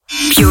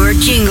Pure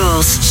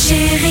jingles.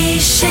 Chérie,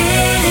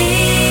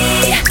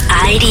 chérie.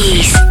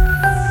 IDs.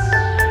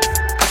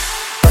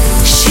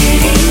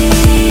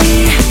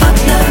 Chérie, pop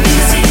la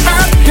musique,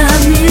 pop la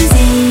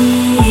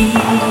musique.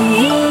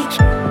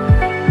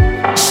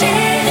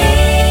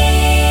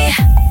 Chérie,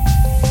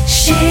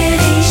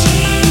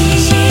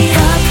 chérie,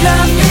 pop la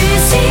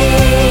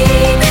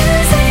musique.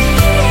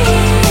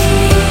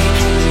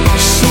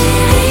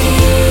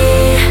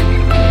 Chérie,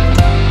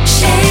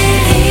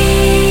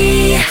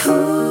 chérie.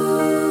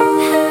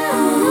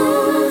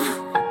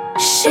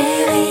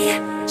 Chérie,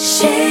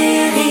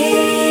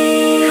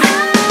 chérie.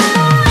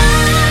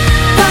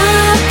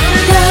 Pop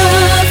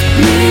love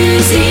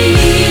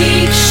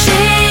musique.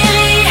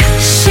 Chérie,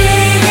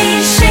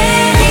 chérie,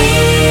 chérie.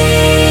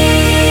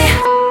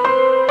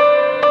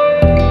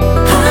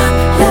 Pop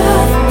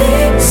love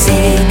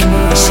musique.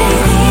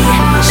 Chérie,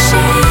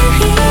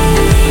 chérie.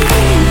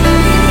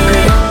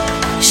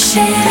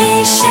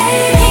 Chérie,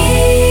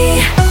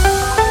 chérie.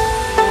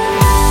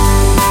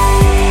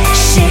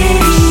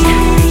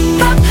 Chérie,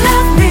 pop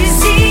love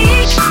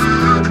musique,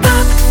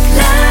 pop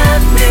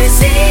love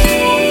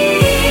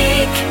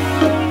musique.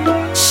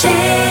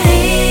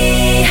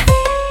 Chérie,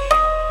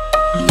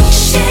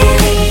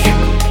 chérie,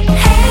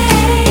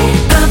 hey,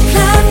 pop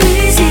love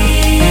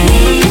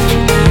musique,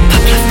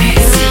 pop love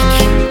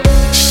musique.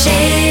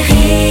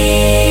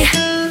 Chérie,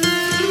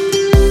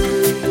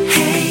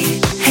 hey,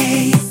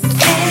 hey,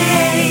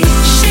 hey.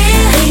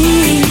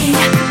 Chérie,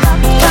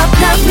 pop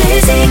love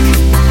musique.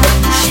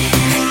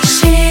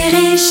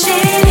 Chérie,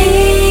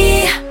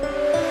 chérie,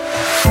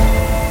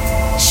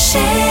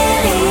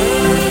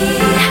 chérie,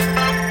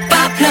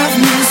 pop love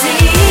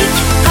musique,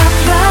 pop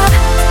love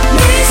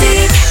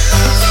musique,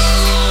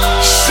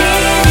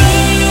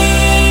 chérie,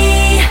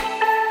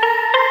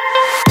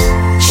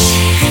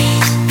 chérie,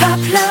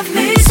 pop love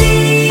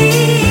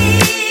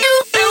musique,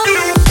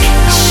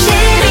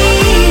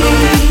 chérie,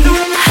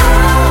 oh,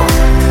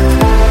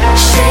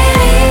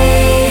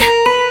 chérie,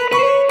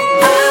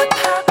 pop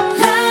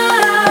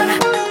love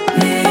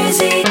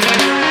musique,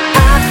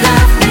 pop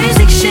love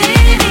musique,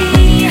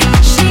 chérie,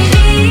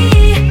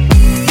 chérie,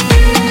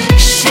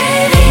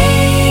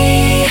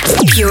 chérie.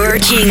 Pure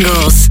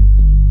jingles.